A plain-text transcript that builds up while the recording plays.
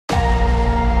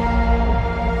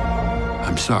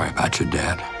sorry about your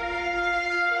dad,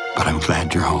 but I'm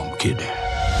glad you're home, kid.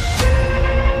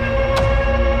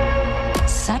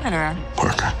 Senator.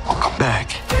 Parker. Welcome back.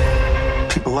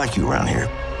 People like you around here.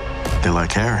 They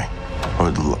like Harry, or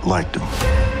liked him.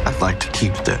 I'd like to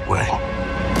keep it that way.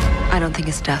 I don't think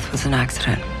his death was an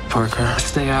accident. Parker,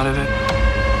 stay out of it.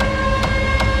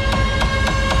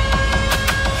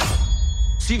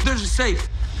 See if there's a safe.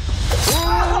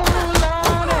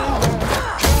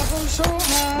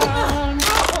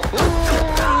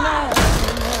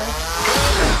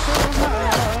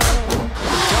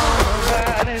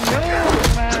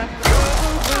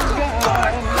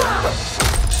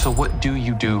 So what do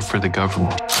you do for the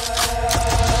government?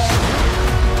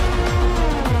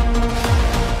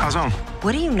 How's home?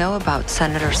 What do you know about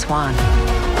Senator Swan?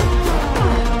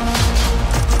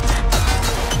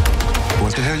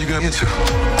 What the hell you got into?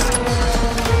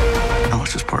 How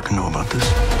much does Parker know about this?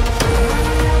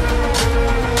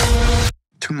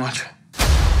 Too much.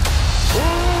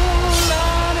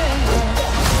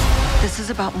 This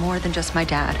is about more than just my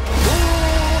dad.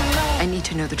 I need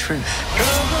to know the truth.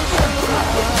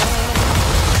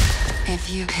 If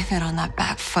you pivot on that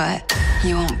back foot,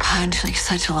 you won't punch like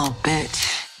such a little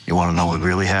bitch. You want to know what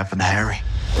really happened to Harry?